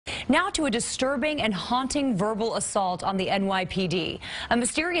Now to a disturbing and haunting verbal assault on the NYPD. A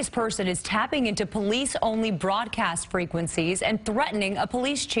mysterious person is tapping into police-only broadcast frequencies and threatening a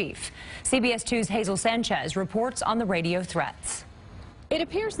police chief. CBS 2's Hazel Sanchez reports on the radio threats. It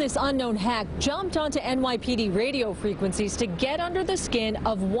appears this unknown hack jumped onto NYPD radio frequencies to get under the skin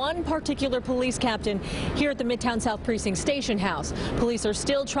of one particular police captain here at the Midtown South Precinct Station House. Police are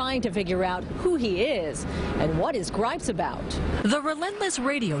still trying to figure out who he is and what his gripe's about. The relentless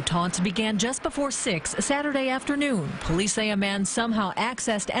radio taunts began just before 6 Saturday afternoon. Police say a man somehow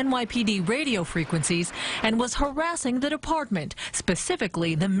accessed NYPD radio frequencies and was harassing the department,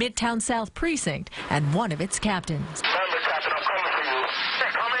 specifically the Midtown South Precinct and one of its captains.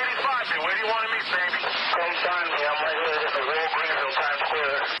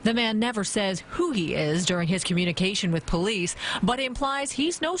 The man never says who he is during his communication with police, but implies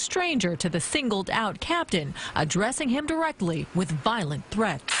he's no stranger to the singled-out captain, addressing him directly with violent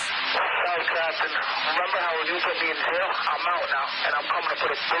threats. Captain, remember how you put me in jail? I'm out now, and I'm coming to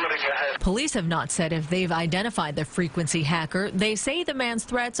put a bullet in your head. Police have not said if they've identified the frequency hacker. They say the man's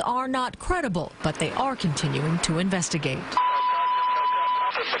threats are not credible, but they are continuing to investigate.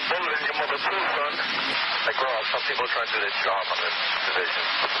 Some people try to do their job on this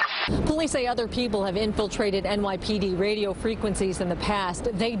division. Police say other people have infiltrated NYPD radio frequencies in the past.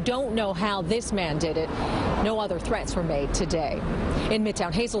 They don't know how this man did it. No other threats were made today. In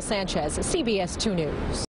Midtown, Hazel Sanchez, CBS 2 News.